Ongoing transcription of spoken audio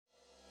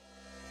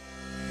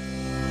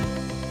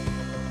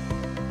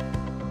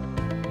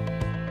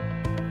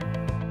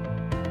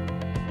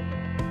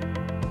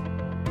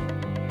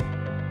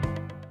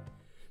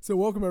So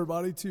welcome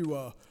everybody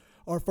to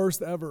our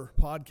first ever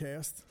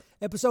podcast.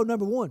 Episode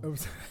number 1.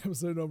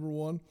 Episode number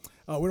 1.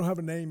 We don't have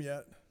a name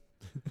yet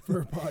for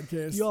a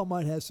podcast. You all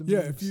might have some Yeah,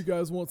 names. if you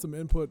guys want some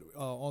input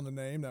on the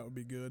name, that would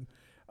be good.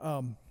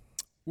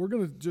 We're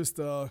going to just,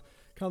 kind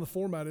of the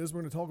format is we're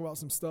going to talk about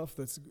some stuff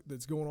that's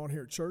going on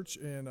here at church,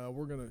 and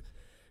we're going to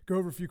go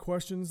over a few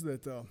questions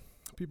that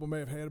people may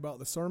have had about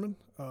the sermon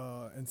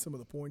and some of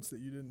the points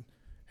that you didn't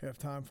have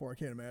time for. I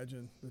can't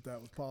imagine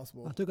that was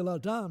possible. I took a lot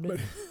of time,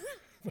 didn't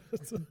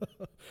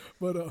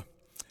But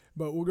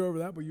we'll go over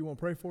that. But you want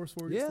to pray for us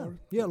before we get started?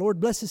 Yeah, Lord,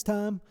 bless this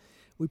time.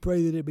 We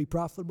pray that it be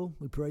profitable.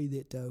 We pray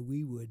that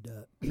we would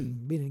be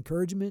an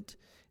encouragement,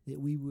 that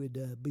we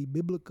would be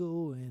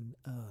biblical, and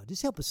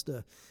just help us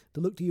to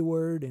look to your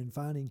word and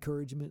find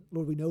encouragement.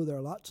 Lord, we know there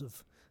are lots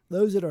of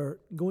those that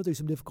are going through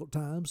some difficult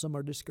times. Some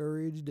are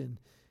discouraged, and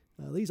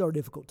these are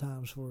difficult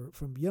times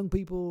from young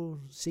people,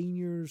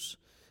 seniors,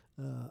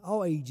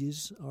 all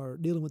ages are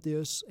dealing with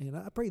this. And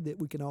I pray that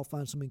we can all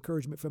find some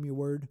encouragement from your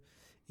word.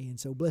 And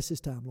so bless this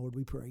time, Lord,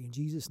 we pray. In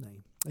Jesus'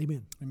 name,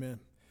 amen. Amen.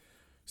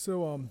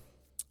 So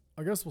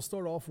I guess we'll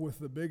start off with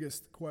the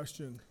biggest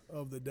question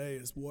of the day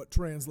is what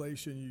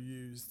translation you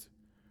used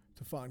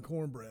to find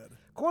cornbread.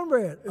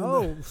 Cornbread.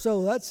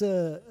 So that's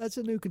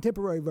a new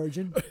contemporary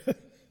version.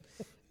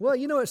 Well,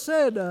 it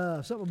said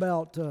something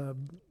about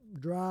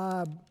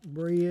dry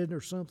bread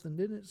or something.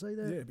 Didn't it say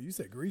that? Yeah, but you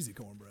said greasy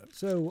cornbread.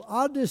 So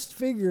I just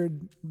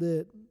figured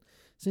that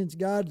since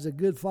God's a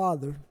good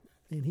father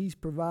and he's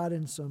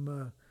providing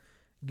some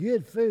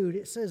good food,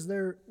 it says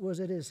there was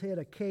at his head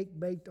a cake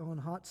baked on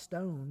hot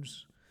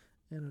stones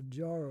and a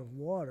jar of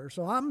water.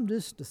 So I'm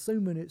just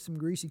assuming it's some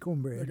greasy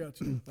cornbread. I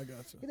got you.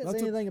 He didn't say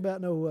anything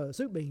about no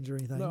soup beans or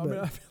anything.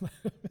 No,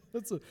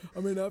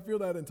 I feel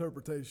that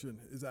interpretation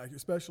is accurate,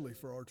 especially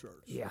for our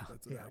church. Yeah.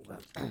 That's an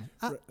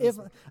accurate. If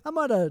I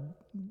might have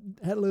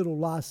had a little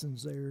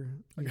license there,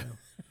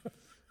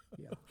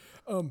 Yeah.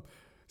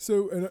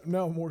 So and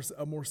now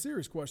a more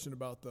serious question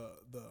about the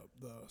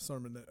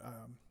sermon that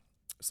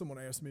someone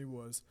asked me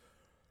was,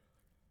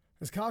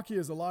 as cocky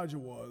as Elijah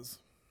was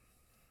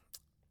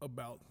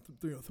about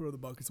throw the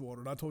buckets of water,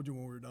 and I told you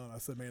when we were done, I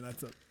said, man,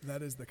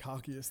 that is the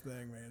cockiest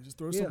thing, man. Just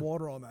throw some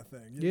water on that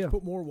thing. Just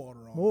put more water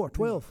on. More,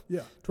 12.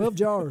 Yeah, 12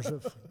 jars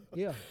of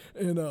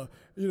and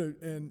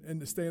and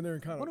to stand there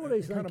and kind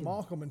of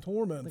mock them and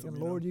torment them.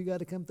 Lord, you got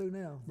to come through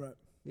now. Right.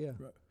 Yeah.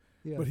 Right.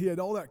 Yeah. But he had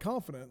all that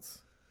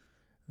confidence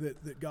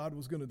that God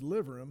was going to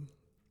deliver him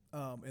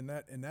in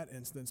that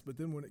instance. But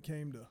then when it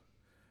came to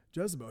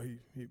Jezebel,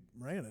 he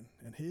ran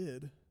and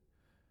hid.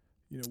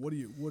 I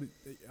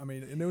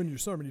mean, and then in your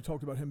sermon you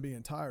talked about him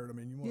being tired. I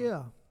mean,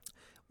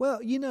 Well,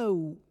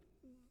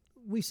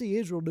 we see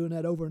Israel doing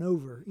that over and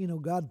over.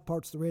 God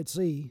parts the Red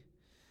Sea.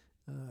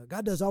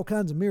 God does all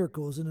kinds of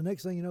miracles, and the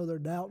next thing you know, they're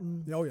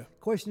doubting,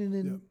 questioning,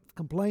 and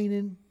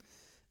complaining.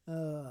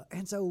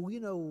 And so,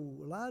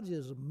 Elijah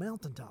is a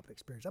mountaintop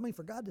experience. I mean,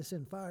 for God to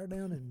send fire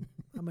down, and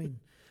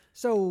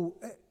so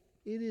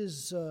it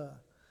is.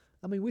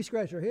 We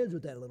scratch our heads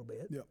with that a little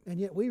bit, and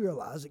yet we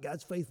realize that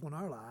God's faithful in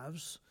our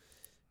lives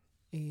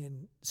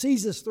and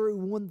sees us through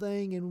one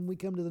thing, and when we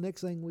come to the next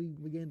thing, we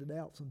begin to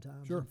doubt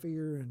sometimes and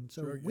fear, and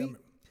so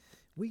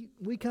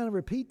we kind of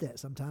repeat that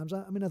sometimes.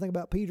 I think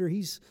about Peter.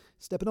 He's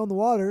stepping on the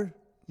water,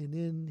 and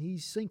then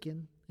he's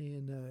sinking,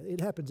 and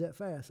it happens that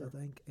fast, I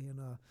think. And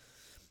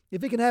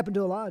if it can happen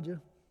to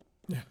Elijah,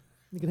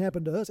 it can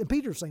happen to us. And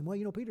Peter's the same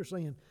way. Peter's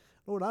saying,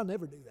 Lord, I'll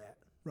never do that.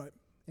 Right.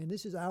 And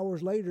this is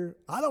hours later.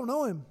 I don't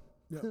know him.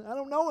 Yeah. I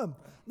don't know him.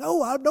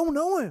 No, I don't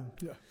know him.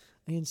 Yeah.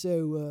 And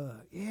so,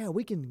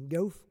 we can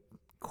go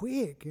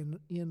quick in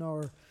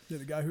our... Yeah,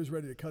 the guy who's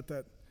ready to cut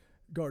that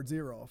guard's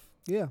ear off.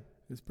 Yeah.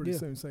 Is pretty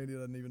soon saying he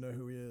doesn't even know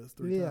who he is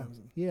three times.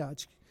 Yeah.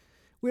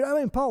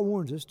 Paul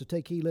warns us to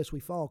take heed lest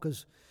we fall,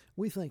 because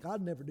we think,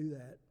 I'd never do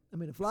that. I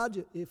mean, if I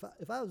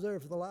was there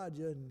with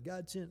Elijah and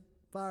God sent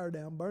fire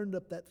down, burned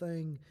up that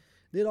thing,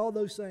 did all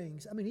those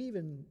things. I mean, he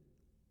even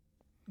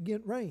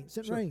sent rain.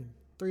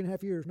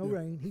 3.5 years, no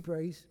rain. He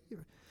prays.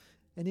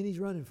 And then he's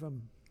running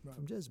from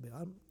Jezebel.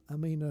 I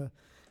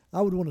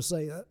would want to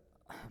say,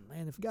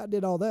 man, if God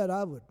did all that,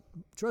 I would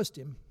trust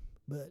him,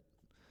 but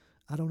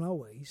I don't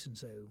always, and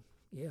so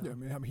he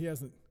hasn't.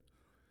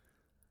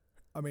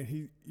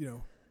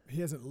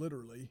 He hasn't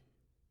literally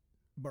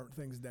burnt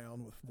things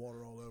down with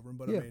water all over him,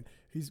 but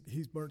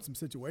he's burnt some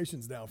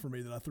situations down for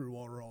me that I threw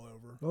water all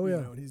over. Oh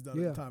yeah, and he's done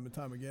it time and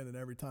time again, and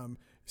every time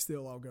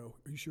still I'll go,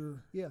 "Are you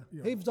sure?" Yeah,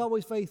 he was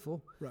always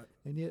faithful, right?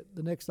 And yet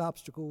the next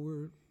obstacle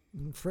we're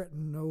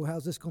fretting,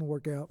 how's this going to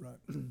work out? Right.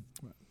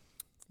 Right.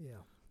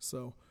 Yeah.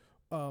 So,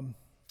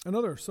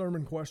 another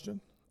sermon question.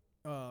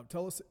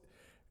 Tell us,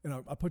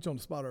 I put you on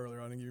the spot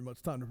earlier. I didn't give you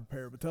much time to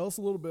prepare, but tell us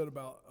a little bit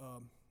about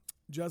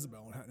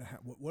Jezebel and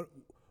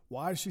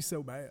why is she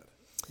so bad?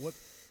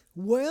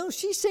 Well,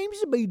 she seems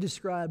to be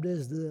described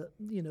as the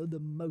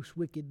most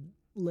wicked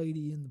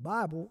lady in the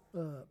Bible.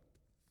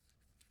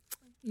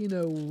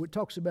 It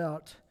talks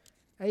about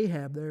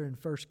Ahab there in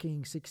 1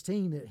 Kings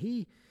 16 that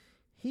he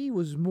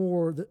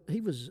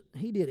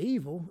did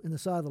evil in the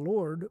sight of the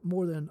Lord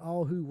more than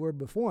all who were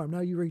before him. Now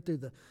you read through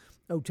the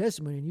Old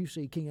Testament, and you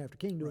see king after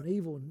king doing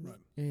evil, and, right.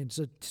 and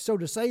so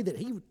to say that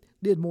he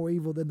did more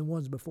evil than the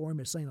ones before him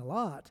is saying a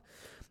lot.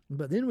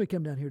 But then we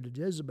come down here to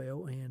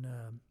Jezebel, and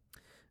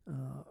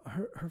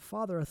her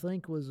father, I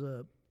think, was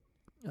a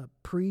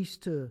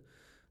priest to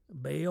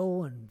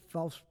Baal and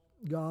false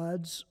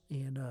gods,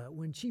 and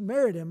when she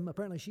married him,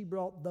 apparently she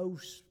brought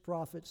those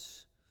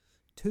prophets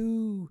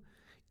to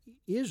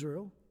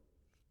Israel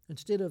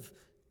instead of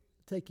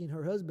taking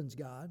her husband's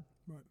God,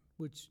 right.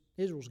 which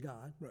Israel's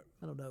God. Right.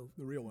 I don't know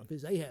the real one. if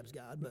it's Ahab's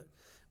God,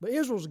 but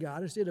Israel's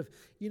God. Instead of,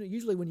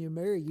 usually when you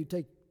marry, you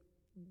take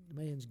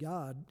the man's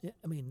God.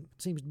 I mean,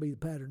 it seems to be the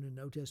pattern in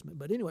the Old Testament.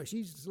 But anyway,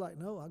 she's just like,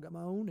 no, I got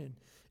my own, and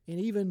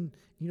even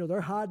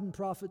they're hiding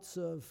prophets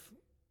of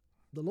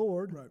the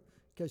Lord, right?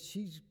 Because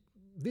she's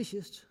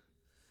vicious.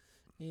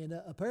 And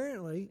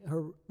apparently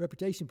her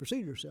reputation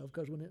preceded herself,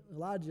 because when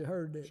Elijah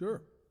heard that,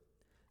 sure,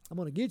 I'm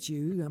going to get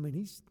you, I mean,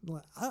 he's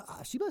like,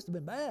 she must have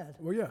been bad.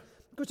 Well, yeah.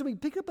 Because,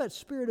 pick up that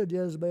spirit of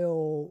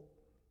Jezebel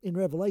in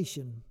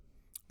Revelation.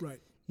 Right.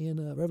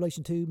 In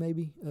Revelation 2,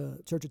 maybe,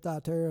 Church of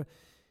Thyatira.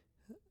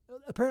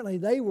 Apparently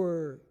they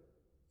were,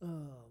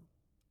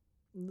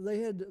 they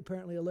had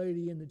apparently a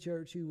lady in the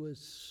church who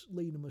was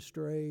leading them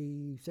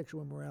astray,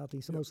 sexual immorality,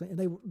 some of those things,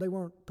 and they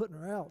weren't putting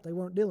her out. They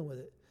weren't dealing with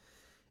it.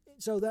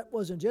 So that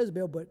wasn't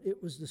Jezebel, but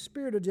it was the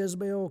spirit of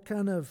Jezebel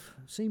kind of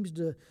seems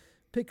to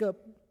pick up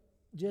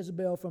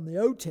Jezebel from the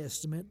Old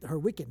Testament, her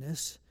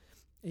wickedness,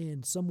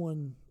 and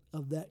someone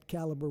of that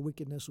caliber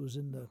wickedness was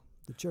in the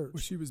church. Well,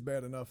 she was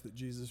bad enough that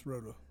Jesus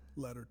wrote a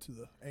letter to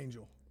the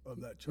angel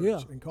of that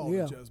church and called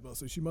her Jezebel,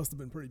 so she must have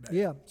been pretty bad.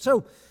 Yeah.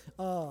 So,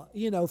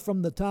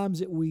 from the times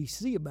that we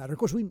see about her, of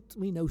course,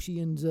 we know she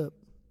ends up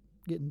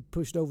getting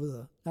pushed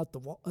over out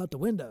the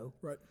window.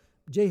 Right.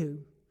 Jehu,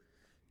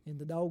 and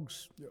the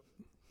dogs. Yep.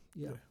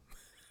 Yeah.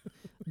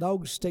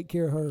 Dogs take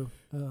care of her,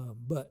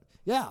 but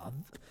What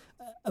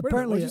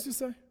apparently. did you just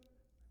say?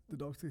 The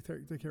dogs take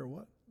care of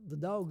what? The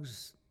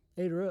dogs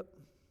ate her up.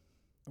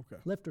 Okay.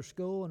 Left her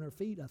skull and her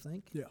feet, I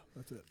think. Yeah,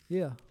 that's it.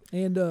 Yeah,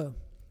 and of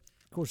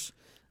course,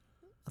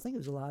 I think it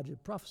was Elijah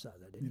prophesied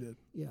that, didn't he? He did.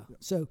 Yeah. Yep.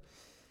 So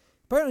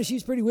apparently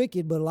she's pretty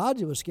wicked, but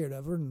Elijah was scared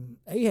of her, and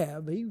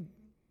Ahab, he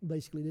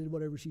basically did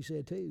whatever she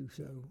said too.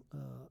 So,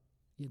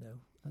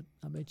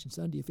 I mentioned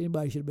Sunday, if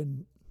anybody should have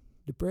been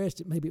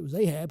depressed, maybe it was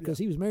Ahab, because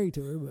he was married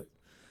to her, but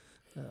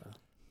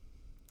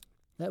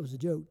that was a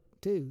joke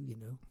too,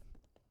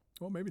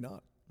 Well, maybe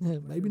not.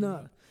 maybe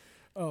not.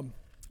 But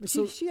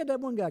so she had that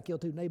one guy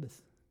killed too,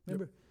 Naboth.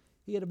 Remember? Yep.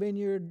 He had a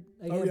vineyard.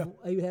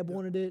 Ahab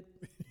wanted it.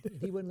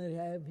 He wouldn't let it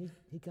have.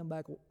 He come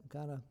back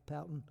kind of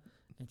pouting,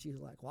 and she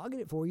was like, "Well, I'll get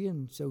it for you."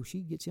 And so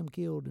she gets him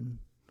killed, and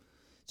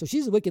so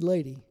she's a wicked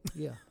lady.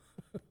 Yeah.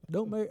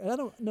 Don't marry. I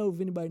don't know of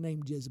anybody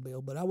named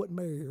Jezebel, but I wouldn't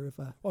marry her if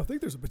I. Well, I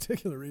think there's a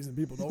particular reason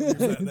people don't use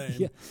that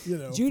name.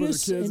 Yeah.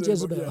 Judas for their kids and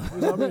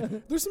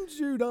Jezebel. There's some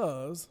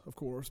Judas, of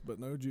course, but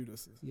no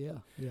Judases. Yeah.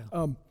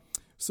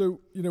 So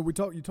you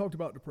talked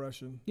about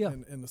depression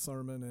in the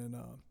sermon,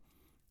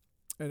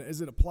 and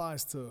as it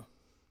applies to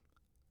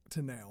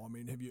now, I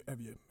mean,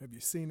 have you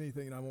seen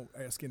anything? And I won't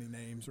ask any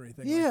names or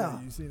anything. Yeah. Like that.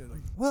 Have you seen it?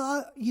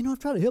 Well, I've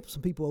tried to help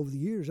some people over the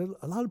years.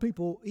 A lot of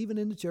people, even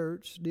in the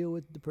church, deal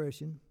with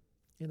depression,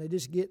 and they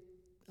just get.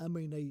 I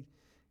mean,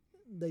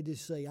 they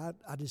just say, I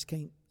just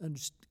can't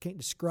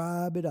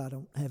describe it. I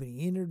don't have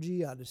any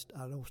energy. I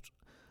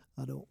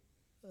don't.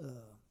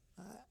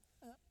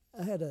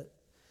 I had a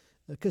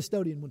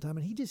custodian one time,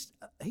 and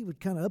he would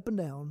kind of up and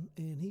down,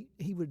 and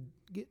he would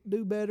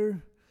do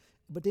better,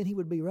 but then he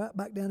would be right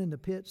back down in the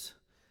pits,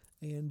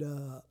 and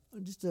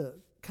just a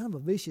kind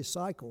of a vicious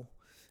cycle.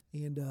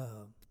 And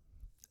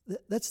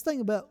that's the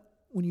thing about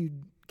when you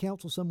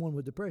counsel someone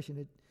with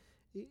depression,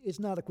 it's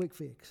not a quick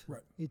fix.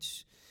 Right.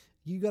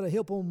 You got to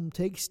help them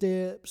take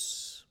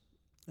steps.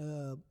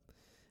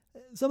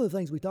 Some of the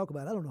things we talk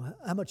about, I don't know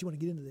how much you want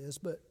to get into this,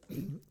 but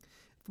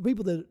for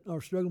people that are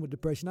struggling with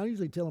depression, I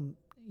usually tell them,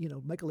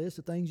 make a list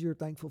of things you're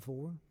thankful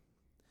for.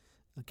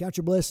 Count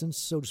your blessings,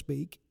 so to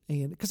speak,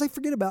 and because they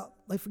forget about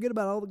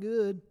all the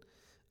good.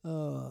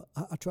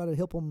 I try to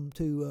help them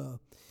to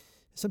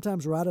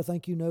sometimes write a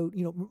thank you note.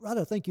 Write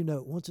a thank you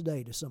note once a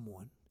day to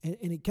someone, and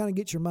it kind of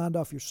gets your mind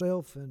off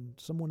yourself and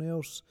someone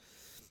else.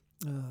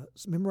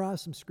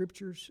 Memorize some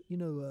scriptures.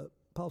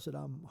 Paul said,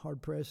 "I'm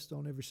hard pressed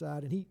on every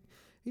side," and he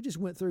just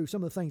went through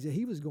some of the things that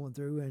he was going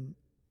through, and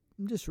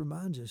just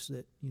reminds us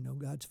that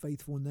God's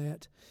faithful in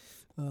that.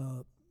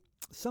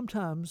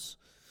 Sometimes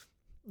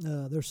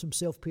there's some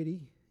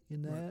self-pity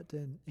in that,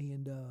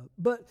 right.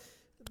 But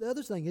the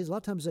other thing is a lot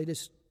of times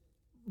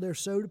they're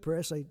so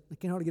depressed they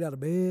can't hardly get out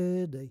of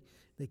bed,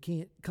 they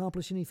can't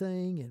accomplish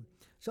anything, and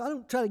so I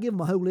don't try to give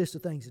them a whole list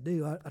of things to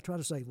do. I try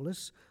to say, well,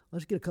 let's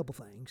get a couple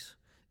things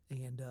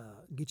and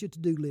get you a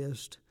to-do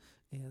list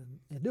and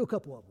do a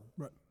couple of them,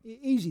 right?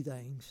 Easy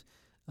things,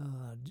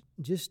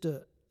 just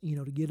to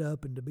to get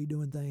up and to be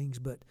doing things,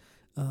 but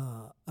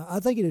I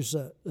think it is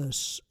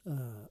there's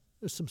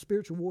some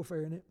spiritual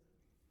warfare in it.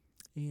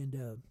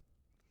 And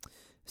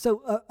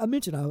so I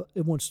mentioned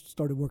I once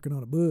started working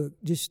on a book,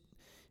 just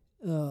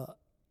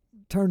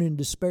turning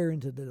despair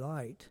into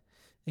delight.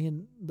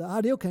 And the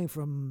ideal came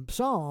from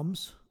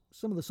Psalms.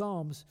 Some of the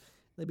Psalms,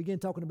 they begin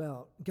talking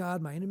about,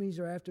 God, my enemies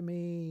are after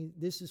me.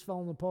 This is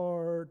falling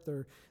apart.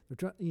 They're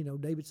trying,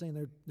 David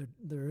saying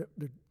they're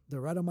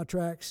right on my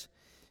tracks.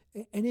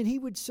 And then he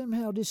would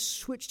somehow just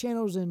switch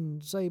channels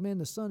and say, man,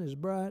 the sun is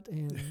bright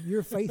and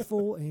you're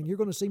faithful and you're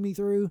going to see me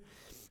through.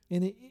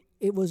 And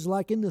it was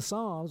like in the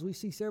Psalms, we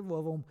see several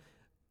of them,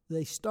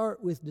 they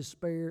start with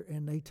despair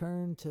and they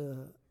turn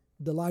to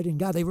delight in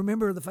God. They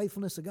remember the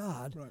faithfulness of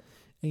God. Right.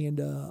 And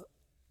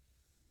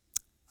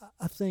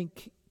I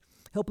think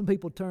helping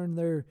people turn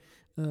their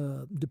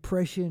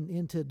depression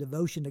into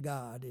devotion to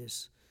God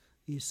is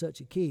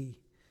such a key.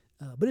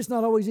 But it's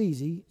not always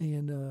easy,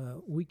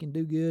 and we can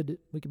do good.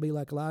 We can be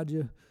like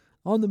Elijah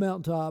on the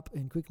mountaintop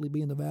and quickly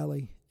be in the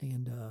valley.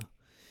 And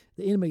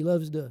the enemy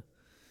loves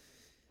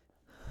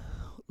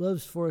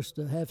for us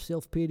to have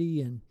self-pity,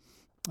 and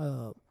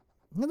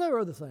there are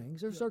other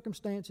things. There's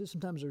circumstances.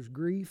 Sometimes there's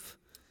grief.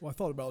 Well, I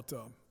thought about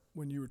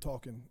when you were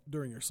talking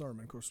during your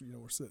sermon. Of course,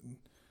 we're sitting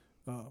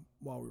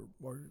while you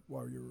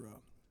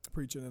were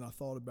preaching, and I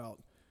thought about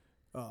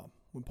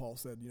when Paul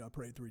said, I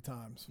prayed 3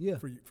 times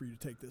for you to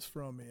take this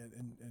from me,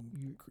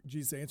 and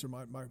Jesus answered,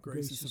 my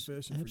grace is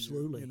sufficient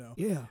absolutely. for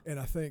you. Yeah. And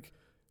I think,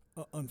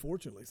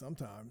 unfortunately,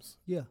 sometimes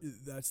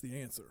that's the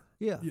answer.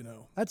 Yeah.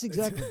 That's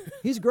exactly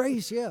His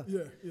grace. Yeah.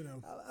 Yeah.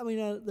 I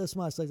mean, that's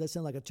my stuff. That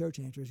sounds like a church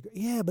answer.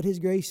 Yeah, but His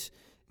grace.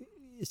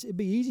 It'd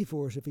be easy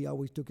for us if He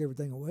always took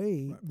everything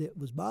away that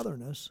was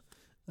bothering us,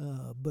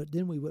 but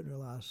then we wouldn't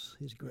realize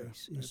His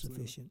grace is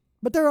sufficient.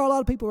 But there are a lot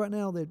of people right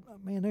now that,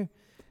 man,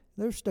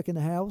 they're stuck in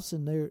the house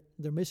and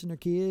they're missing their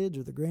kids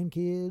or their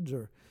grandkids,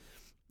 or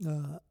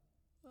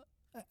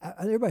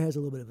everybody has a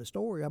little bit of a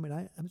story. I mean,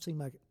 I haven't seen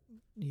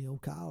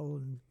Kyle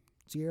and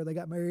Sierra, they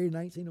got married and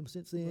I ain't seen them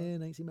since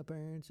then. I ain't seen my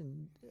parents,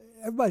 and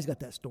everybody's got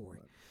that story.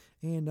 Right.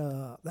 And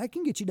that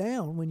can get you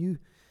down when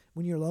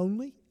you're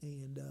lonely,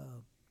 and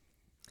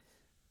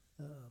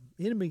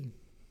the enemy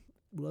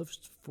loves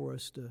for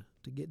us to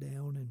get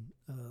down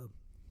and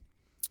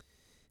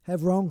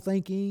have wrong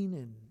thinking,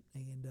 and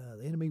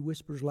the enemy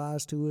whispers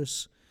lies to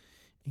us,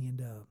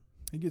 and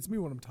it gets me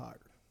when I'm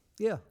tired.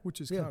 Yeah, which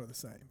is kind of the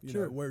same.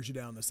 It wears you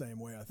down the same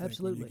way. I think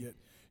absolutely. When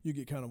you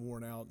get kind of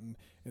worn out, and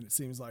it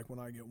seems like when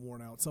I get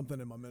worn out, something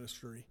in my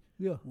ministry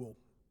will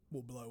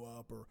blow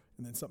up,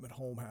 and then something at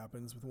home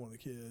happens with one of the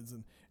kids,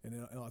 and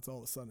it's all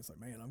of a sudden it's like,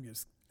 man, I'm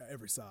just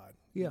every side.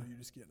 You're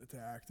just getting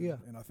attacked.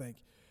 And I think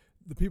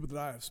the people that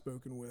I have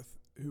spoken with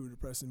who are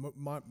depressed, and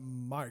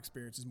my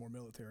experience is more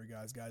military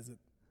guys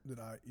that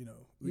I,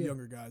 the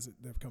younger guys that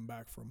have come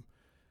back from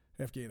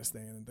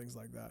Afghanistan and things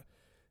like that.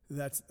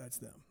 That's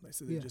them. They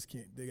say they just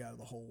can't dig out of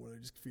the hole where they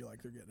just feel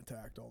like they're getting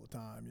attacked all the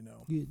time,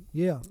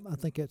 Yeah, I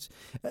think it's,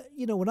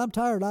 when I'm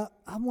tired, I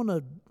want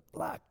to,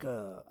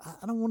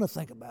 I don't want to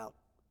think about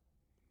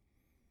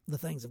the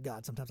things of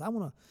God sometimes. I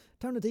want to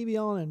turn the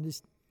TV on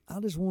and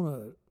I just want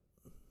to,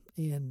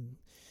 and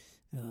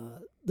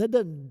that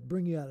doesn't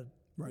bring you out of,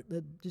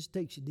 that just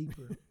takes you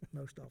deeper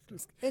most often.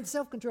 And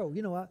self-control,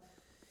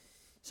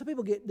 some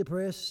people get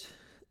depressed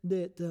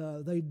that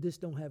they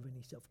just don't have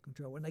any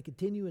self-control, and they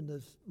continue in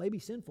those maybe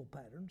sinful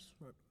patterns,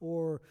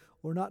 or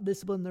not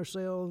discipline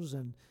themselves,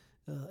 and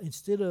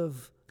instead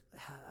of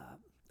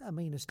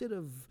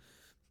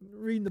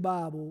reading the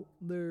Bible,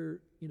 they're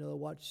they'll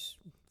watch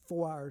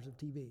 4 hours of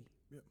TV,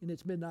 and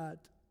it's midnight,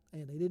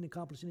 and they didn't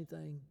accomplish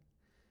anything,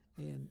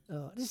 and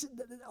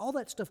all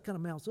that stuff kind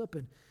of mounts up,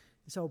 and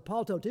so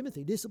Paul told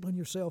Timothy, discipline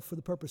yourself for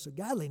the purpose of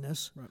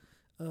godliness.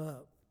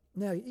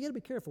 Now you got to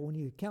be careful when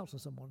you counsel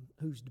someone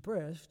who's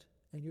depressed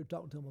and you're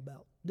talking to them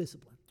about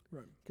discipline,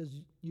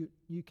 because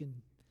you can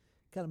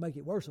kind of make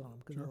it worse on them,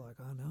 because they're like,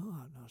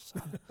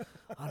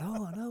 I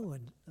know,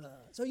 and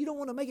so you don't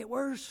want to make it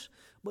worse,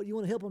 but you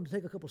want to help them to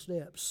take a couple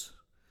steps.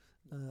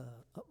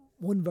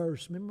 One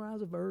verse,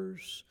 memorize a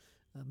verse,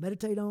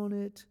 meditate on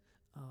it,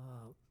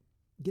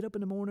 get up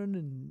in the morning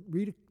and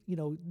read. You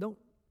don't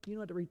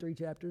have to read 3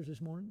 chapters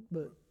this morning,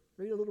 but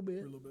read a little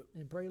bit,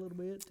 and pray a little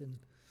bit, and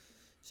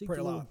pray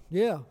a lot.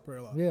 Yeah. Pray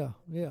a lot.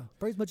 Yeah.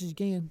 Pray as much as you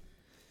can.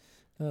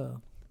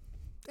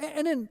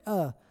 And then,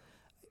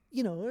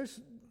 there's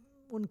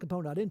one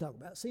component I didn't talk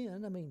about,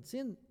 sin. I mean,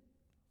 sin,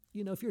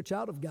 if you're a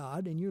child of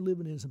God and you're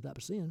living in some type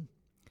of sin,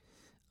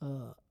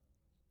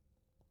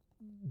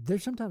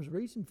 there's sometimes a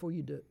reason for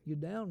you're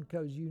down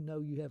because you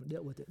haven't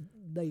dealt with it.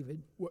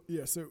 David? Well,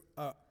 yeah, so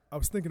I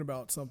was thinking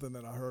about something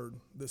that I heard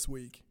this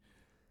week,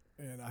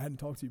 and I hadn't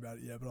talked to you about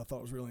it yet, but I thought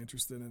it was really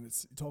interesting, and it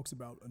talks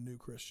about a new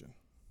Christian,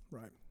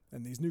 right?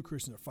 And these new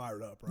Christians are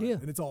fired up, right? Yeah.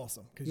 And it's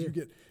awesome because you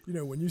get,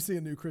 when you see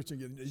a new Christian,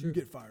 you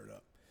get fired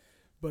up.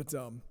 But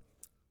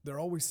they're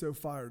always so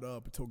fired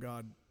up until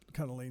God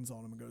kind of leans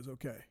on them and goes,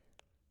 okay,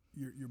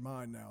 you're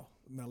mine now.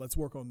 Now let's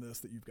work on this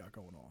that you've got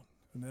going on.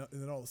 And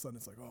then all of a sudden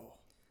it's like, oh,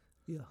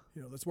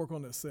 let's work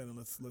on this sin and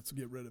let's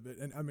get rid of it.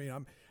 And I mean,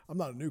 I'm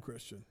not a new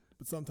Christian,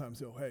 but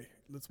sometimes hey,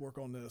 let's work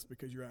on this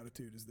because your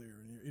attitude is there,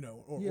 and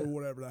or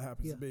whatever that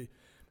happens to be.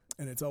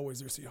 And it's always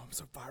there. I'm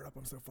so fired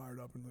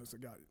up. And there's a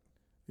God.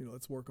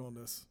 Let's work on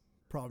this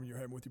problem you're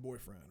having with your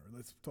boyfriend, or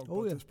let's talk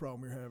about this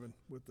problem you're having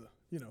with the,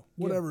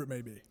 whatever it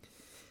may be.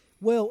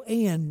 Well,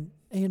 and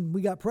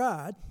we got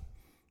pride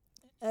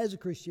as a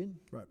Christian,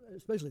 right?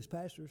 Especially as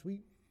pastors, we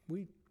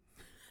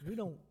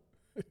don't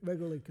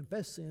regularly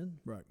confess sin,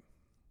 right?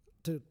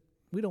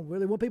 We don't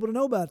really want people to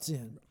know about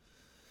sin.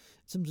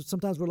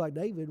 Sometimes we're like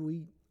David,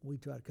 we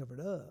try to cover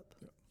it up,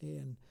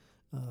 and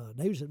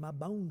David said, "My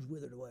bones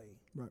withered away."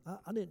 Right. I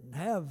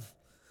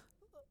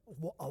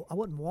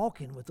wasn't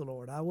walking with the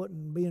Lord. I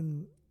wasn't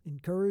being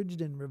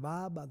encouraged and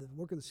revived by the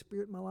work of the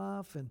Spirit in my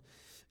life, and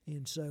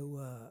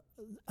so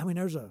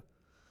there's a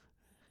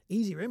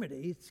easy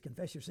remedy. It's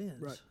confess your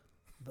sins, right?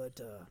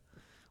 But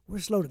we're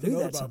slow to do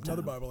that sometimes.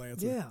 Another Bible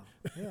answer.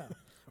 Yeah.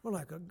 We're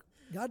like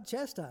God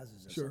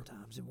chastises us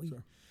sometimes, and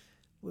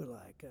we're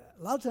like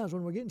a lot of times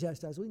when we're getting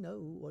chastised, we know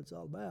what it's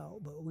all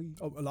about, but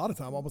a lot of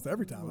time, almost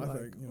every time, I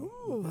think.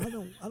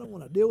 I don't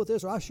want to deal with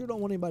this, or I sure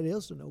don't want anybody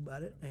else to know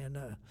about it. And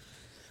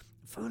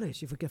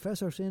foolish, if we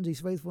confess our sins,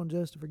 He's faithful and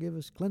just to forgive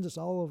us, cleanse us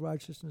all of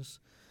righteousness.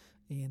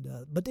 And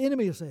but the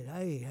enemy will say,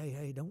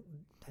 "Hey, don't.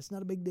 That's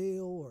not a big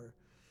deal." Or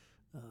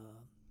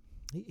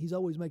he's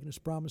always making us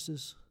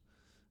promises,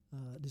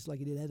 just like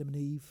he did Adam and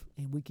Eve,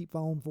 and we keep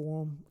falling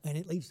for them, and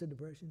it leads to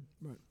depression.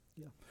 Right.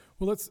 Yeah.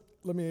 Well,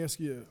 let me ask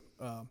you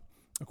a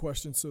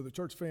question. So the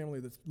church family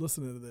that's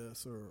listening to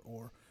this,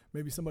 or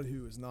maybe somebody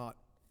who is not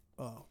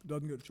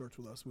doesn't go to church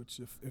with us, which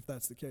if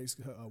that's the case,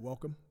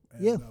 welcome.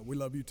 And, we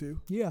love you too.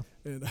 Yeah.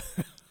 And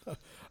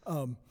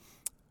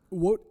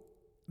what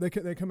they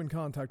come in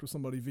contact with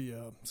somebody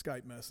via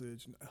Skype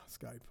message,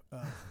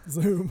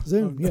 Zoom,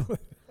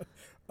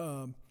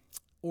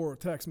 or a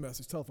text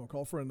message, telephone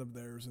call, friend of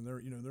theirs, and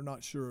they're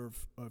not sure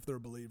if they're a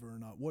believer or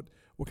not. What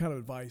kind of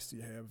advice do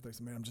you have if they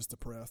say, "Man, I'm just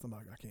depressed.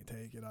 I can't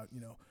take it. I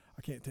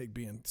can't take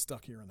being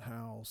stuck here in the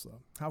house."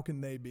 How can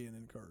they be an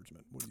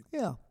encouragement?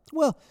 Yeah.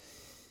 Well,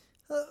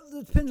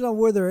 it depends on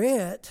where they're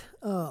at.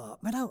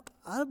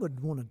 I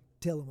would want to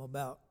tell them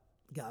about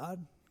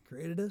God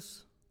created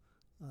us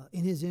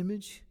in His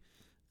image.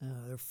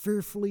 They're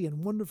fearfully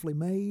and wonderfully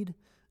made.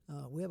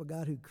 We have a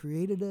God who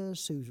created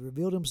us, who's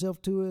revealed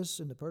Himself to us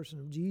in the person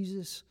of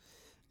Jesus.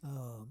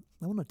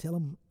 I want to tell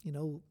them,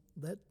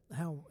 that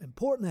how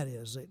important that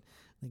is. That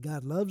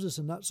God loves us,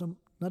 and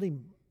not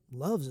even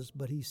loves us,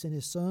 but He sent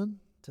His Son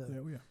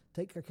to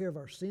take care of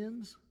our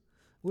sins.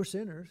 We're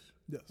sinners,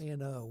 yes,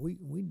 and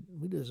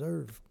we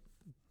deserve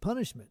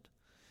punishment.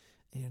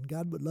 And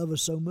God would love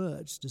us so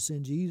much to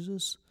send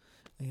Jesus.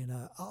 And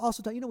I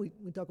also talk, we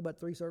talk about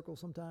three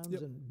circles sometimes,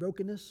 and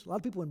brokenness. A lot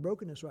of people in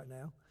brokenness right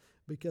now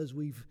because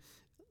we've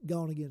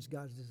gone against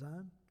God's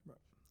design. Right.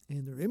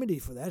 And the remedy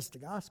for that is the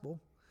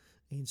gospel.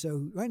 And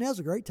so right now is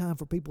a great time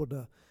for people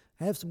to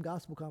have some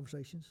gospel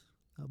conversations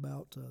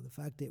about the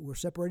fact that we're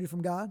separated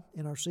from God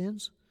in our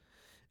sins.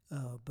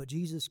 But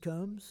Jesus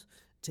comes,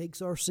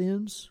 takes our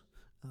sins,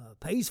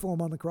 pays for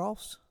them on the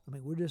cross.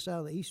 We're just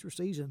out of the Easter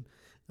season.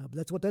 But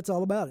that's what that's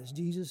all about. It's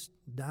Jesus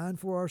dying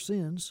for our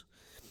sins.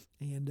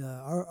 And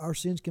our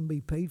sins can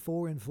be paid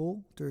for in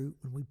full through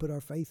when we put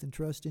our faith and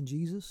trust in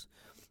Jesus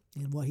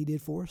and what He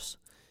did for us.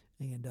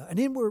 And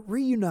then we're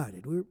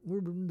reunited. We're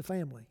in the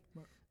family.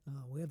 Right.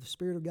 We have the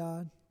Spirit of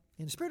God.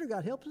 And the Spirit of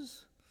God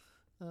helps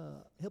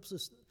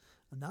us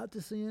not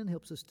to sin,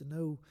 helps us to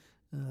know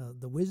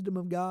the wisdom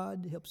of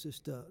God, helps us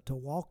to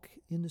walk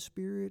in the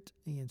Spirit.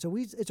 And so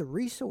it's a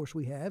resource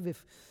we have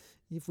if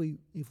we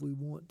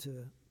want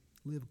to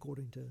live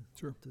according to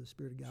the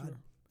Spirit of God. Sure.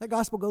 That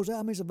gospel goes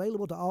out. It's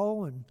available to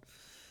all, and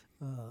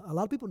a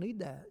lot of people need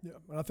that. Yeah,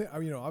 and I think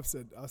I've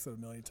said a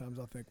million times.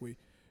 I think we,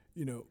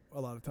 a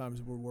lot of times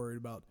we're worried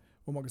about,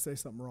 well, am I going to say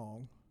something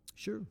wrong?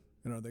 Sure.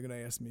 They're going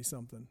to ask me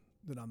something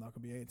that I'm not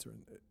going to be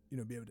answering.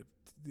 Be able to.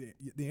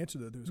 The answer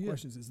to those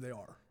questions is they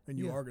are, and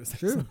you are going to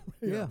say something.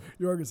 You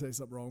are going to say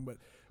something wrong,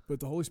 but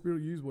the Holy Spirit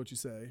will use what you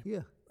say.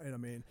 Yeah.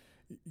 And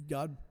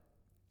God,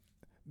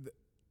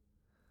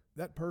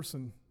 that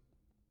person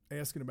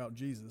asking about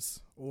Jesus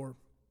or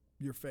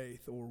your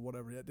faith or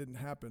whatever, that didn't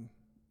happen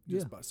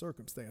just by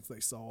circumstance.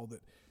 They saw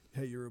that,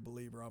 hey, you're a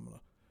believer. I'm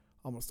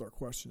gonna start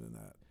questioning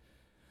that.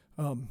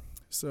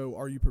 So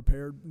are you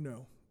prepared?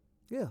 No.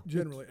 Yeah.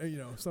 Generally,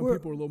 some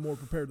people are a little more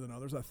prepared than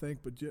others, I think,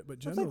 but generally,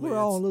 I think we're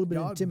all a little bit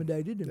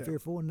intimidated and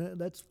fearful, and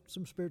that's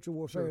some spiritual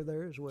warfare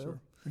there as well. Sure.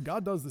 And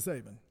God does the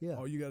saving. Yeah.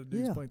 All you got to do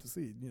is plant the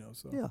seed.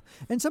 So. Yeah.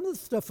 And some of the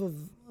stuff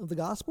of the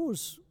gospel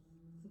it's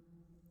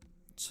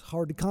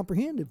hard to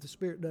comprehend if the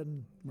Spirit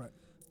doesn't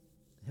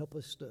help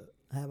us to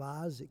have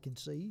eyes that can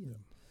see,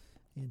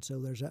 and so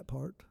there's that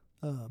part.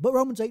 But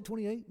Romans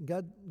 8:28,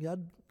 God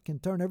can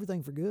turn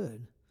everything for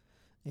good,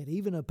 and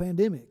even a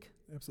pandemic.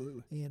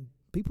 Absolutely. And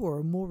people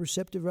are more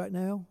receptive right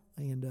now,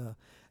 and I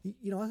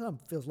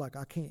sometimes feels like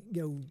I can't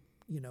go,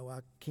 I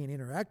can't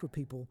interact with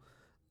people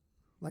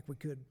like we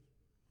could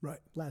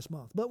last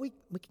month. But we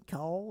can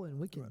call, and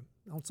we can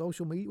on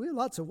social media. We have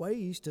lots of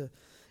ways to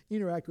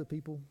interact with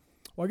people.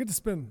 Well, I get to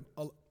spend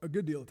a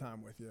good deal of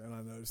time with you, and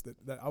I noticed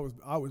that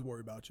I was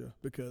worried about you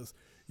because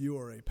you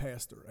are a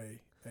pastor,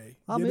 get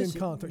in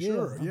contact.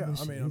 Sure, yeah.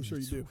 I'm sure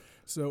you do.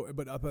 So,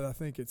 but I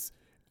think it's,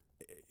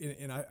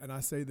 and I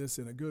say this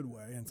in a good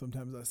way, and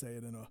sometimes I say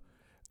it in a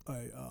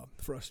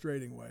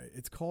frustrating way.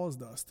 It's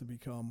caused us to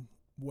become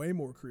way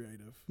more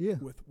creative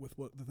with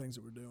what the things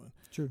that we're doing.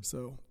 Sure.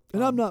 So,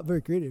 and I'm not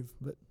very creative,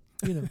 but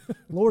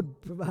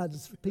Lord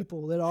provides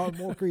people that are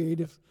more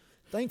creative,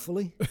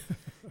 thankfully.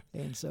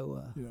 And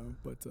so,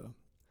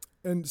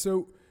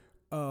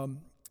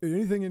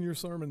 anything in your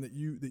sermon that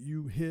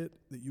you hit,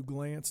 that you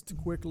glanced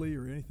quickly,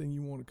 or anything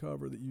you want to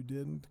cover that you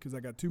didn't? Because I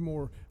got two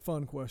more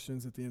fun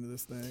questions at the end of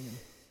this thing.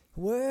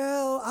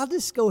 Well, I'll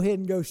just go ahead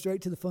and go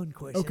straight to the fun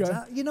questions. Okay.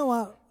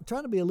 I'm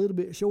trying to be a little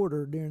bit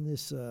shorter during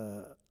this,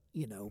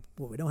 we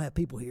don't have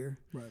people here.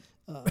 Right.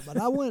 But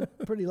I went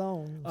pretty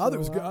long. I thought it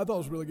was good. I thought it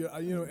was really good.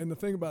 And the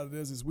thing about it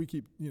is we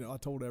keep, I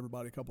told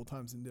everybody a couple of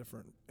times in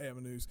different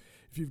avenues,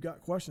 if you've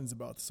got questions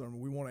about the sermon,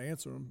 we want to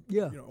answer them.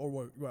 Yeah.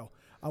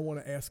 I want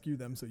to ask you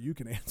them so you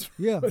can answer.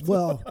 Yeah.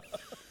 Well.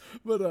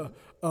 But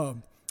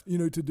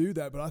to do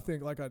that. But I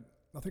think I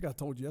think I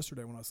told you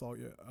yesterday when I saw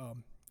you,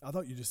 I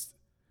thought you just,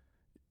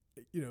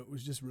 it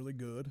was just really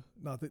good.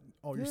 Not that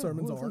all your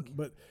sermons aren't,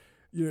 but.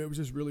 It was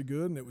just really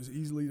good, and it was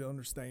easily to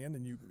understand,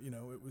 and it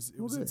was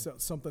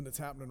something that's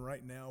happening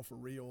right now for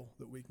real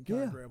that we can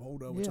kind of grab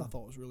hold of, which I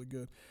thought was really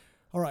good.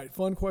 All right,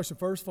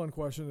 first fun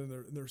question,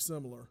 and they're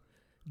similar.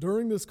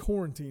 During this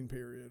quarantine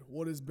period,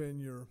 what has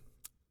been your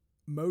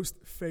most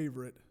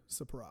favorite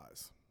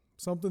surprise?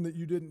 Something that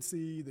you didn't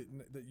see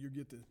that you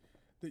get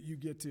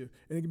to,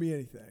 and it can be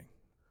anything.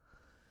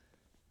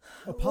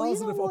 A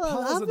positive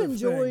I've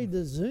enjoyed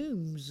thing. the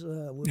Zooms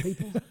with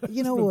people.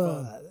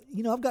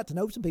 I've got to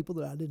know some people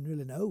that I didn't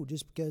really know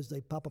just because they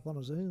pop up on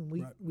a Zoom.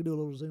 We do a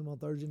little Zoom on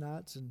Thursday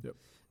nights, and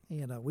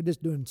we're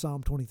just doing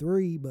Psalm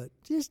 23, but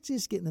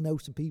just getting to know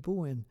some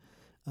people. And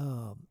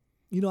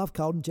I've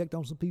called and checked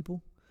on some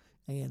people,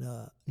 and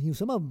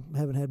some of them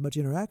haven't had much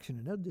interaction,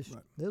 and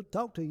they'll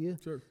talk to you.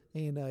 Sure.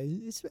 And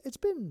it's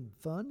been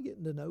fun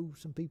getting to know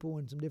some people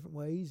in some different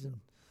ways,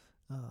 and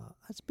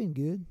that's been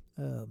good.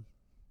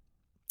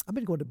 I've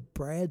been going to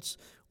Brad's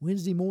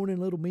Wednesday morning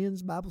little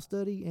men's Bible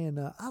study, and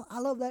I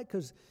love that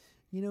because,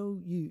 you're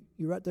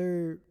right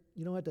there.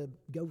 You don't have to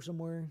go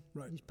somewhere.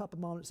 Right. You just pop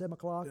them on at 7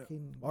 o'clock. Yeah.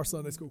 And our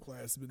Sunday school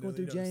class has been going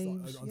through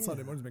James. On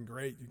Sunday morning's been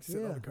great. You can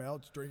sit on the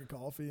couch, drink a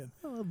coffee. And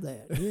I love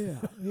that.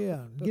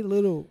 Yeah. Get a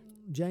little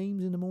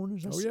James in the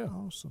mornings. That's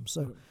awesome.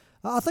 So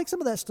I think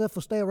some of that stuff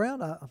will stay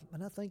around,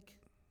 and I think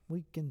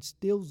we can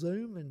still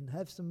Zoom and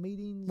have some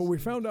meetings. But we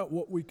found out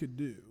what we could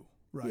do.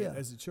 Right,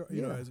 as a church,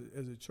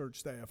 as a church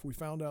staff, we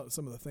found out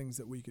some of the things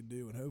that we could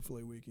do, and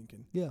hopefully we can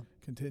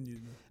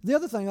continue. The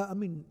other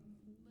thing,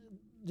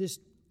 just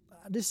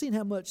seeing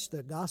how much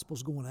the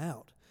gospel's going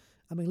out.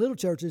 Little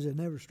churches have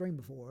never streamed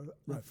before.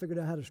 Right. I figured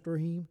out how to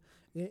stream,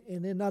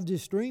 and then not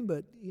just stream,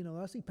 but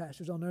I see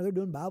pastors on there. They're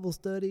doing Bible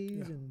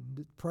studies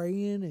and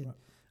praying,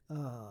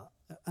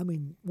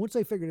 and once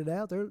they figured it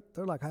out, they're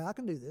like, "Hey, I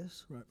can do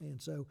this." Right.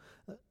 And so,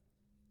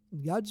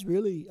 God's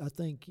really, I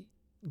think,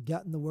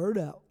 gotten the word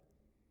out.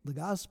 The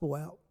gospel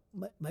out,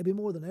 maybe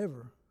more than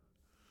ever.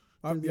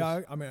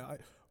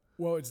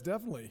 It's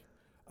definitely.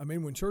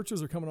 When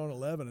churches are coming on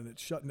 11 and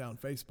it's shutting down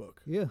Facebook.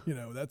 Yeah,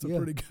 that's a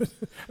pretty good.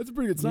 That's a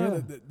pretty good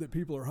sign that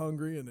people are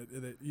hungry and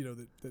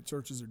that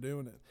churches are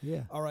doing it.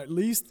 Yeah. All right,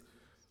 least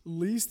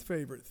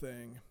favorite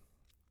thing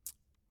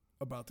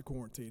about the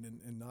quarantine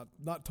and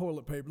not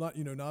toilet paper, not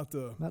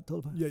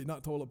toilet paper. Yeah,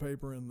 not toilet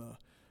paper and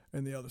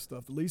the other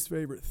stuff. The least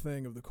favorite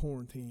thing of the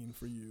quarantine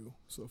for you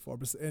so far,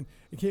 and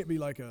it can't be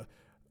like a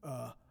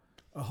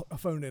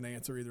phone-in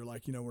answer either,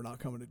 like we're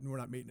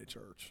not meeting at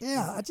church.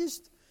 Yeah, I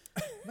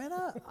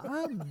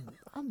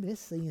miss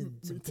seeing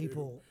some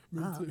people.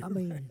 Me too.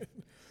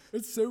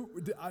 It's so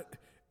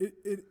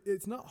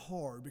it's not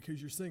hard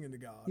because you're singing to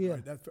God. Yeah,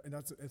 right?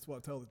 That's what I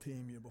tell the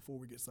team. Before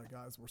we get started,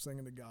 guys, we're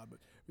singing to God, but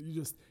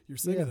you're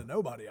singing to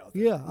nobody out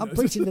there. Yeah, I'm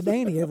preaching to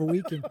Danny every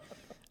week, and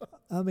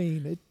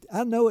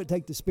I know it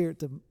takes the Spirit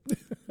to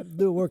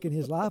do a work in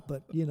his life,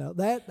 but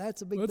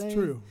that's a big thing. That's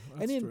true.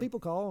 And then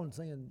people call and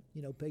saying,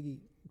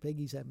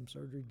 Peggy's having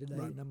surgery today,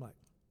 and I'm like,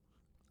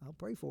 I'll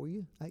pray for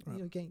you.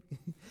 You can't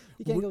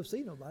go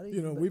see nobody.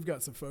 We've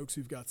got some folks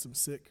who've got some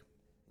sick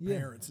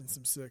parents and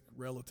some sick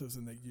relatives,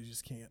 and you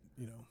just can't,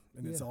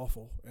 and it's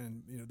awful.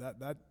 And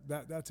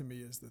that to me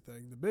is the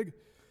thing.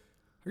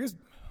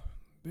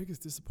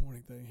 Biggest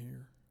disappointing thing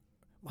here.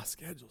 My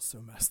schedule's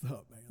so messed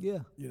up, man.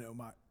 Yeah.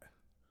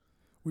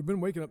 We've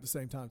been waking up the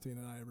same time,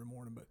 Tina and I, every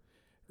morning, but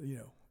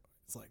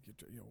it's like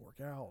work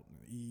out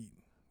and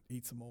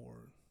eat some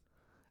more.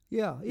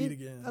 Yeah, eat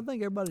again. I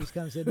think everybody's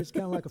kind of said it's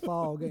kind of like a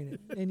fog, ain't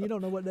it? And you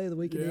don't know what day of the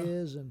week it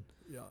is, and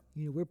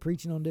we're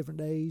preaching on different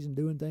days and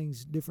doing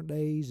things different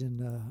days,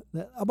 and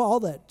all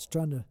that's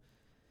trying to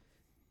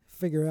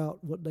figure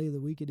out what day of the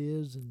week it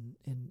is,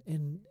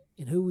 and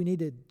who we need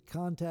to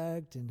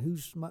contact, and who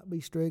might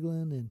be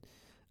struggling, and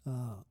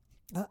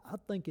I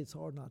think it's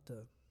hard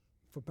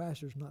for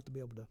pastors not to be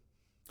able to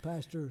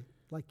pastor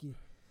like you.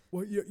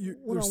 Well,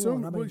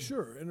 there's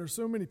sure, and there's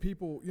so many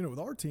people. With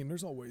our team,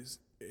 there's always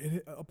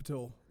up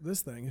until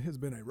this thing, it has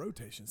been a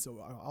rotation.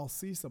 So I'll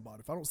see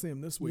somebody. If I don't see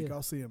him this week,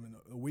 I'll see him in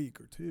a week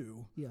or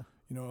two. Yeah.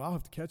 You know, I'll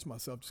have to catch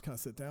myself, just kind of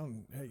sit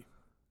down and,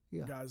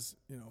 hey, guys,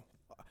 you know,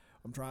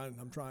 I'm trying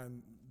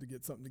to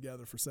get something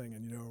together for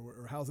singing, you know,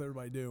 or how's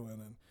everybody doing?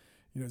 And,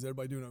 you know, is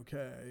everybody doing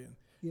okay? And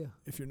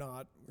if you're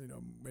not, you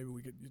know, maybe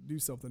we could do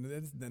something.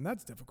 And then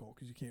that's difficult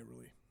because you can't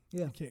really.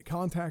 Yeah. You can't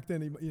contact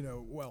anybody, you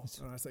know, when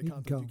I say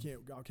contact,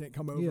 I can't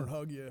come over and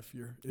hug you if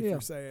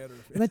you're sad.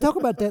 And they talk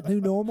about that new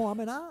normal. I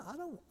mean, I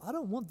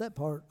don't want that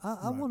part.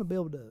 I want to be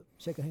able to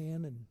shake a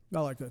hand and.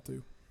 I like that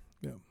too.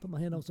 Yeah. Put my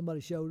hand on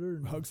somebody's shoulder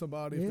and hug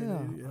somebody if they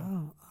need it. Yeah.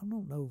 I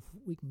don't know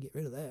if we can get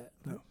rid of that.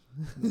 No.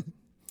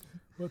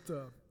 But,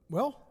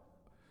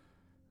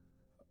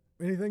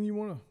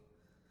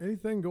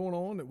 anything going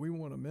on that we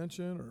want to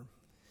mention or?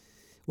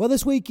 Well,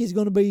 this week is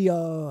going to be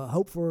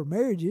Hope for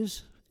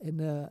Marriages. And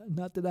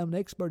not that I'm an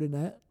expert in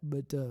that,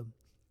 but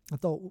I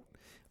thought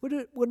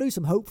we'll do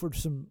some hope for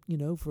some, you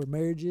know, for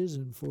marriages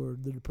and for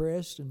the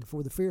depressed and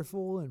for the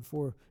fearful and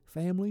for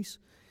families.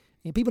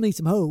 And people need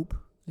some hope.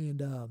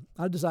 And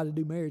I decided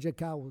to do marriage.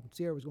 Kyle and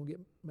Sierra was going to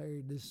get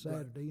married this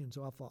Saturday, and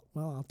so I thought,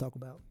 well, I'll talk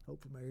about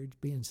hope for marriage,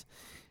 being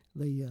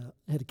they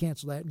had to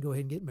cancel that and go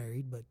ahead and get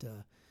married. But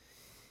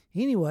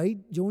anyway,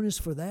 join us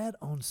for that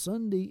on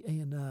Sunday.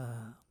 And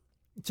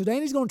so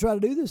Danny's going to try to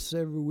do this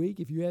every week.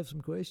 If you have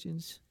some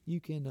questions, you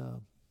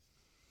can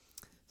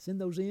send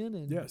those in.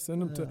 And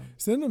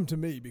send them to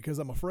me, because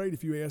I'm afraid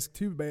if you ask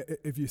too bad,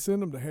 if you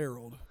send them to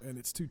Harold and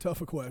it's too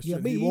tough a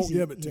question, he won't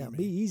give it to me.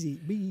 Be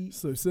easy.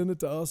 So send it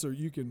to us, or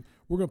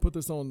we're going to put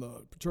this on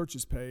the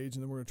church's page,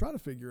 and then we're going to try to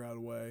figure out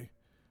a way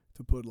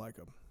to put like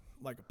a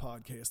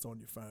podcast on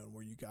your phone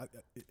where you got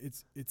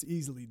it's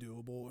easily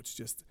doable. It's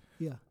just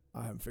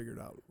I haven't figured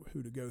out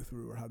who to go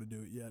through or how to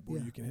do it yet.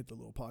 Where you can hit the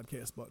little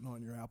podcast button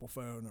on your Apple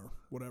phone or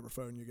whatever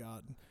phone you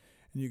got, and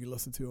you can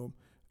listen to them.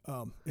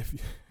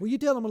 Well, you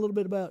tell them a little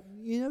bit about,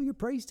 you know, your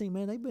praise team,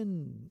 man. They've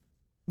been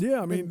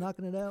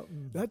knocking it out.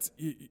 And that's,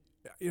 you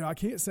know, I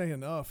can't say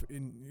enough.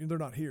 And they're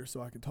not here,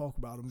 so I can talk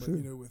about them. But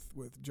you know,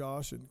 with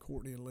Josh and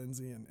Courtney and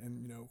Lindsay,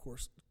 and you know, of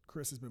course,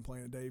 Chris has been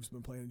playing, Dave's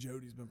been playing,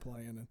 Jody's been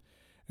playing,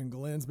 and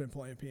Glenn's been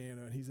playing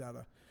piano, and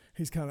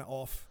he's kind of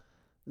off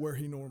where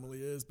he normally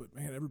is. But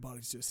man,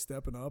 everybody's just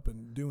stepping up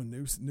and doing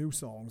new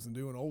songs and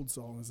doing old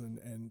songs,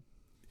 and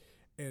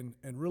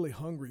really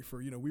hungry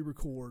for, you know, we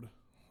record.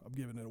 I'm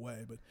giving it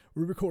away, but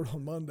we record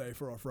on Monday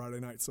for our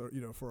Friday night,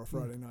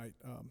 night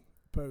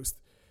post,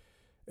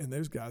 and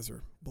those guys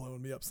are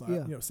blowing me up.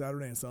 You know,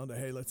 Saturday and Sunday,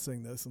 hey, let's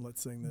sing this and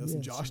let's sing this. Yeah,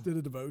 and Josh did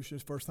a devotion.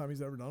 It's the first time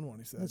he's ever done one.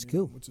 He said that's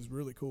cool, which is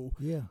really cool.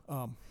 Yeah.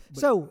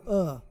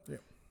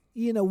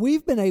 You know,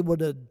 we've been able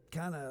to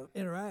kind of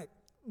interact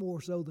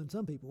more so than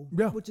some people,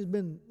 which has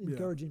been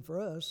encouraging for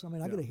us. I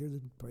mean, I get to hear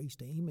the praise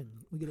team, and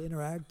we get to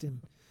interact,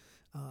 and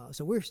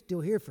so we're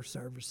still here for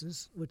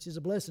services, which is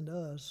a blessing to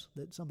us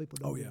that some people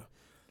don't. Oh yeah.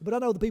 But I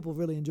know the people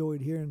really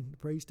enjoyed hearing the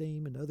praise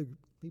team and other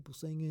people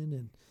singing,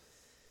 and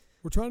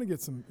we're trying to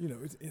get some. You know,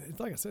 it's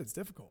like I said, it's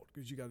difficult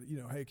because you got to, you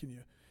know, hey, can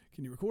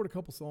you record a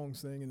couple songs,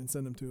 sing, and then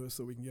send them to us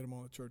so we can get them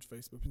on the church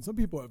Facebook? And some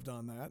people have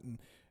done that, and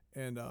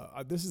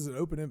this is an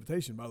open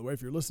invitation, by the way.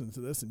 If you're listening to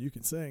this and you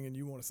can sing and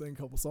you want to sing a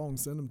couple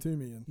songs, send them to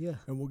me,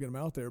 and we'll get them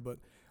out there. But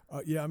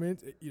I mean,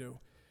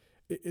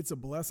 it's a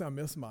blessing. I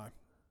miss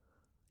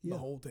the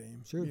whole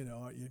team. Sure. You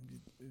know, you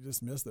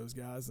just miss those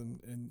guys,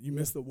 and you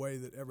miss the way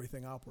that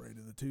everything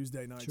operated, the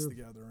Tuesday nights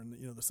together, and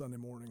you know, the Sunday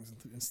mornings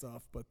and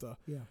stuff. But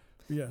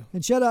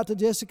and shout out to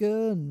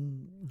Jessica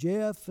and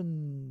Jeff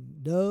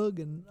and Doug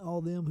and all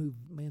them who,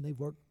 man, they've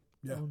worked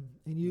on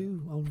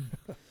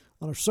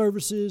our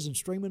services and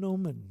streaming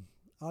them and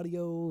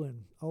audio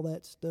and all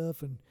that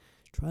stuff, and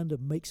trying to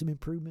make some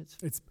improvements.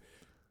 It's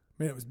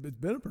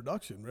been a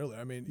production, really.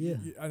 I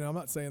mean, and I'm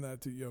not saying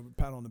that to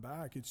pat on the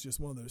back. It's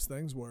just one of those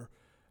things where,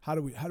 how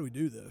do we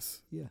do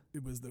this? Yeah,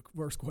 it was the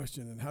first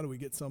question, and how do we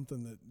get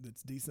something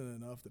that's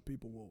decent enough that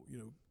people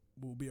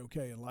will be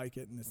okay and like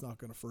it, and it's not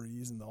going to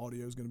freeze, and the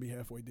audio is going to be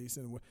halfway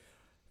decent,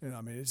 and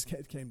I mean, it just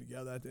came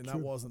together, and that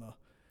wasn't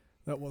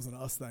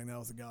an us thing, that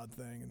was a God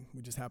thing, and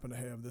we just happened to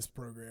have this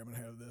program and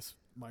have this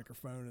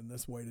microphone and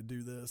this way to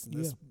do this and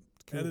this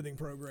editing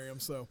program.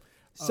 So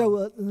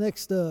the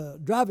next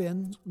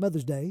drive-in,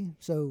 Mother's Day.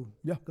 So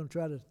going to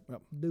try to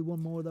do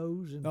one more of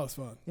those. And that was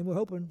fun. And we're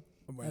hoping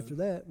after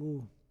that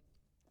we'll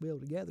be able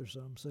to gather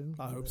some soon.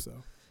 I hope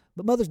so.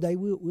 But Mother's Day,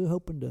 we're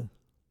hoping to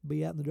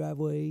be out in the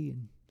driveway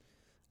and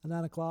at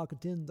 9 o'clock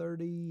at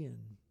 10:30 and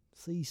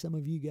see some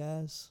of you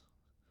guys.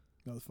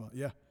 That was fun.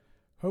 Yeah.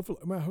 Hopefully.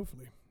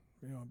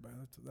 You know,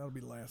 that'll be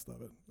the last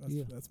of it.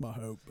 That's my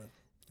hope. But.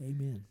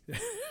 Amen.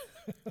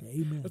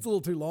 Amen. It's a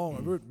little too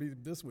long.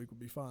 This week would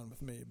be fine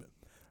with me, but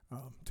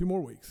 2 more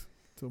weeks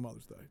till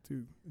Mother's Day.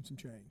 2 and some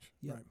change.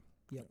 Yep. Right.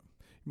 Yep.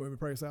 You want me to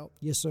pray us out?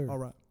 Yes, sir. All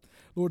right.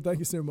 Lord, thank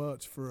you so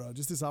much for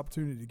just this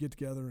opportunity to get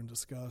together and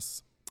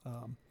discuss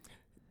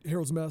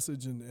Harold's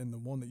message and the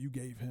one that you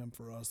gave him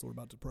for us, Lord,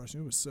 about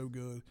depression. It was so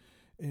good.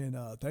 And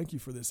thank you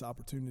for this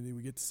opportunity.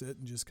 We get to sit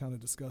and just kind of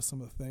discuss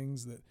some of the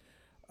things that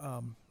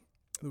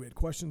we had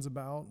questions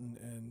about,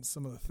 and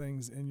some of the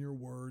things in your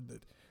word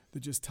that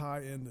just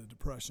tie into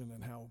depression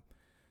and how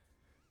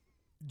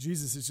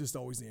Jesus is just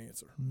always the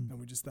answer. And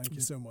we just thank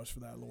you so much for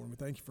that, Lord. And we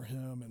thank you for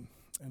him.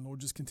 And Lord,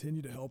 just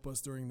continue to help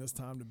us during this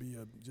time to be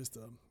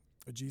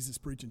a Jesus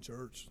preaching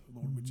church.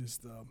 Lord, we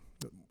just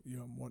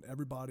want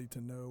everybody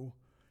to know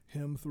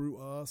him through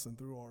us and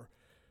through our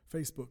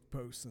Facebook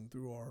posts and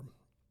through our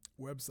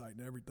website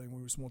and everything.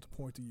 We just want to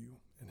point to you.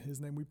 In his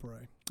name we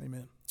pray.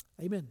 Amen.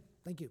 Amen.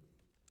 Thank you.